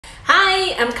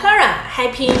Hi, I'm Clara.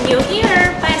 Happy New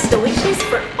Year! Best wishes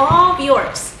for all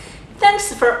viewers.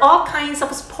 Thanks for all kinds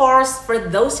of support for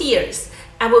those years.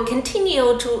 I will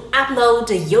continue to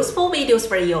upload useful videos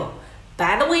for you.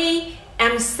 By the way,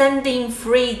 I'm sending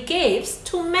free gifts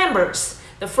to members.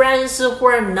 The friends who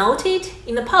are noted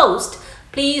in the post,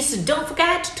 please don't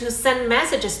forget to send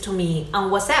messages to me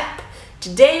on WhatsApp.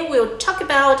 Today we'll talk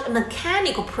about a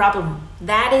mechanical problem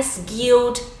that is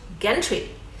skewed gantry.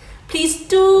 Please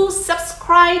do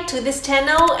subscribe to this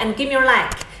channel and give me a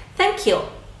like. Thank you.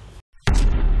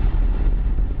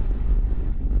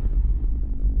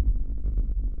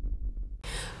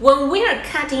 When we are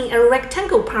cutting a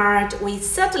rectangle part, we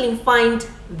suddenly find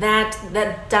that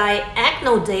the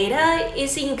diagonal data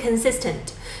is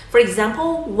inconsistent. For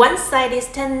example, one side is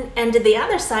 10 and the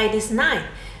other side is 9.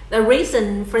 The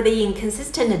reason for the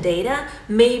inconsistent data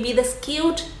may be the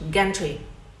skewed gantry.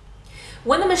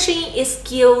 When the machine is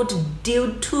skewed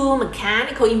due to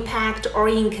mechanical impact or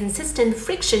inconsistent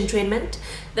friction treatment,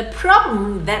 the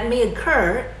problem that may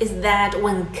occur is that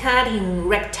when cutting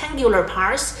rectangular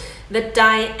parts, the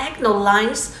diagonal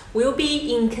lines will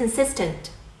be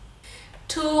inconsistent.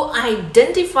 To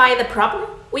identify the problem,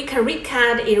 we can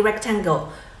recut a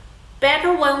rectangle,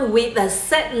 better one with a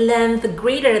set length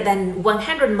greater than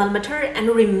 100 mm, and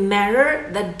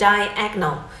remeasure the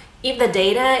diagonal. If the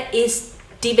data is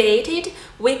deviated,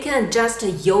 we can adjust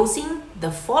using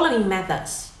the following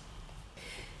methods.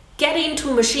 Get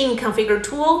into Machine Configure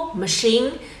tool,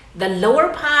 Machine, the lower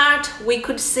part we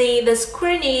could see the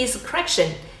Squareness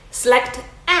Correction. Select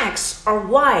X or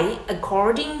Y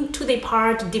according to the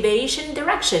part deviation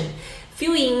direction.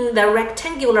 Fill in the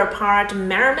rectangular part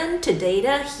measurement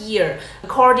data here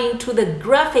according to the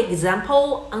graphic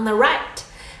example on the right.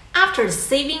 After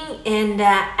saving and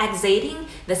exiting,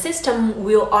 the system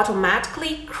will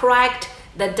automatically correct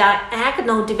the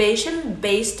diagonal deviation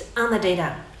based on the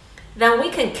data. Then we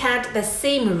can cut the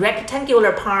same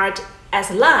rectangular part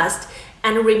as last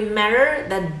and remeasure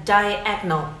the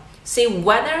diagonal. See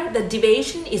whether the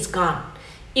deviation is gone.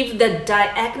 If the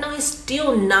diagonal is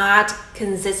still not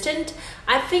consistent,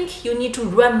 I think you need to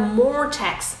run more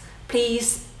checks.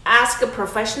 Please ask a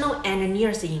professional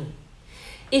engineers in.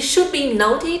 It should be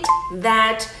noted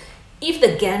that if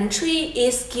the gantry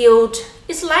is skewed,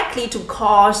 it's likely to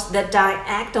cause the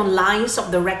diagonal lines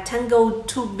of the rectangle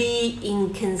to be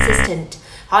inconsistent.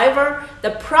 However,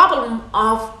 the problem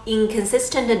of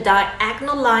inconsistent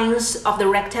diagonal lines of the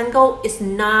rectangle is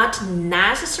not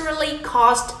necessarily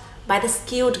caused by the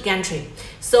skewed gantry,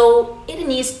 so it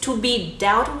needs to be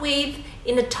dealt with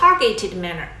in a targeted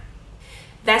manner.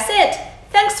 That's it.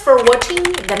 Thanks for watching.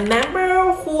 The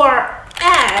member who are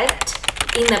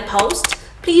in the post,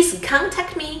 please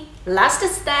contact me. Last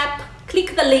step,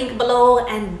 click the link below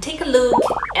and take a look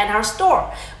at our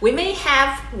store. We may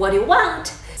have what you want.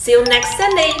 See you next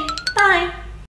Sunday. Bye.